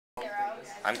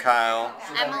I'm Kyle,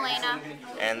 I'm Alaina.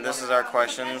 and this is our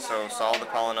question, so solve the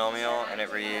polynomial, and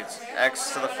it reads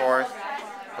x to the fourth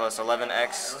plus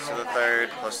 11x to the third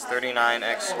plus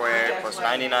 39x squared plus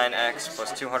 99x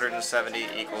plus 270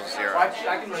 equals 0.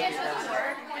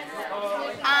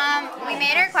 We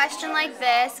made our question like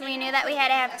this. We knew that we had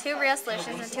to have two real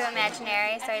solutions and two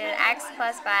imaginary. So we did x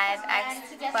plus 5,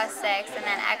 x plus 6, and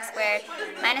then x squared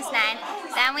minus 9.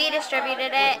 Then we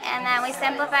distributed it, and then we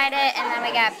simplified it, and then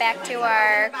we got back to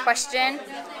our question.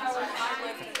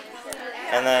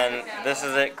 And then this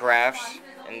is it graphed,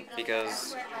 and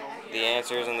because the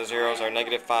answers and the zeros are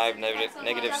 -5,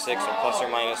 -6, or plus or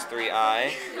minus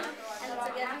 3i.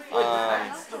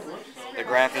 The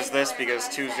graph is this because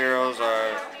two zeros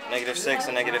are -6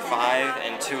 and -5,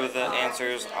 and two of the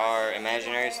answers are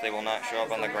imaginary, so they will not show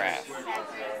up on the graph.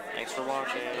 Thanks for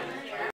watching.